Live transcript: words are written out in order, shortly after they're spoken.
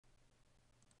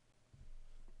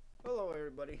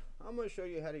everybody, I'm going to show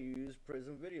you how to use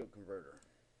Prism Video Converter,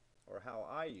 or how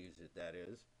I use it, that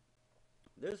is.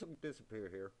 This will disappear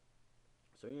here,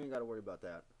 so you ain't got to worry about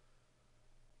that.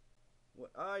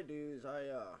 What I do is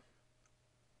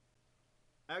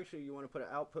actually you want to put an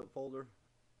output folder.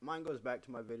 Mine goes back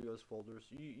to my videos folders.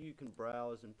 You can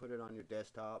browse and put it on your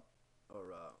desktop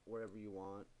or wherever you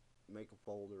want. Make a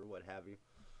folder, what have you.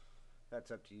 That's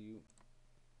up to you.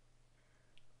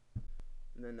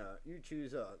 And then you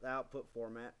choose the output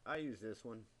format. I use this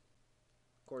one.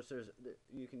 Of course,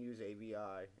 you can use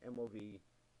AVI, MOV,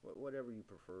 whatever you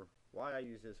prefer. Why I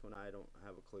use this one, I don't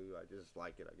have a clue. I just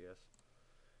like it, I guess.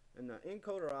 And the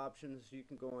encoder options, you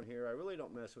can go in here. I really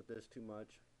don't mess with this too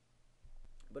much,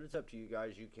 but it's up to you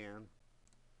guys. You can.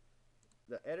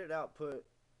 The edit output,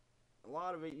 a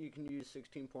lot of it you can use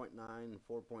 16.9 and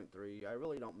 4.3. I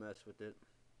really don't mess with it.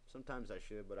 Sometimes I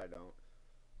should, but I don't.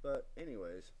 But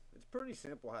anyways, it's pretty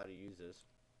simple how to use this.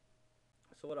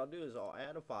 So what I'll do is I'll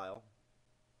add a file.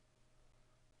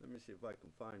 Let me see if I can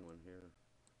find one here.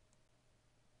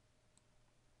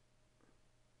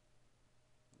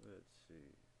 Let's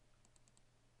see.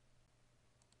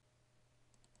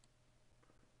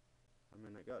 I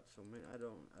mean, I got so many. I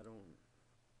don't.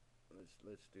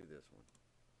 Let's do this one.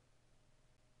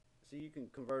 See, you can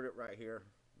convert it right here,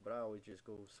 but I always just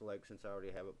go select since I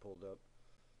already have it pulled up.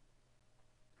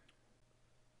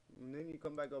 And then you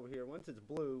come back over here. Once it's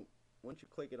blue, once you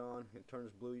click it on, it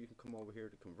turns blue. You can come over here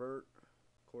to convert.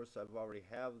 Of course, I've already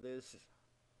have this,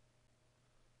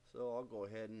 so I'll go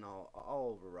ahead and I'll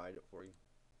override it for you.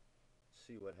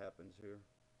 See what happens here.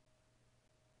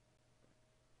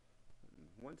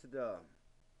 Once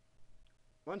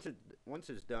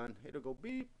it's done, it'll go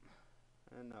beep,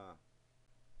 and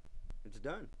it's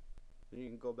done. Then you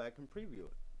can go back and preview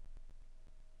it.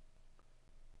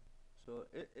 So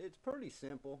it's pretty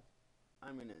simple.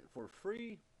 I mean, for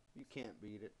free, you can't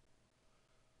beat it.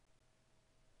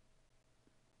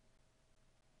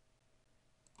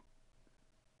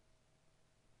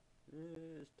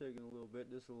 It's taking a little bit,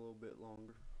 just a little bit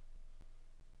longer.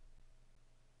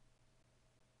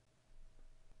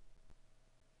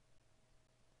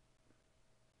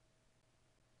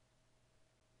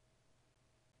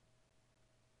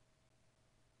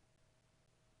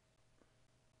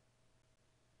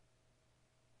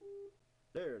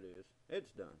 There it is.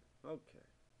 It's done. Okay.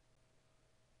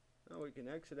 Now we can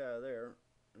exit out of there,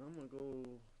 and I'm going to go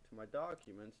to my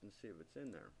documents and see if it's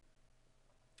in there.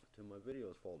 To my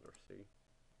videos folder, see?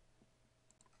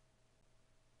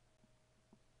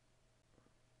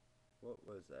 What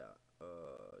was that?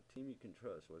 Team You Can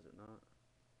Trust, was it not?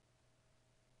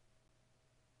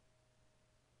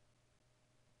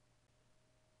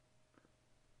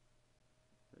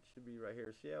 That should be right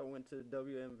here. See, I went to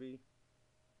WMV.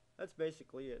 That's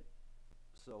basically it.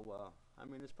 So, I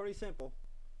mean, it's pretty simple.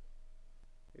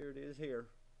 Here it is here.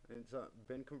 And it's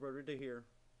been converted to here.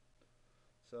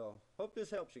 So, hope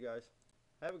this helps you guys.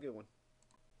 Have a good one.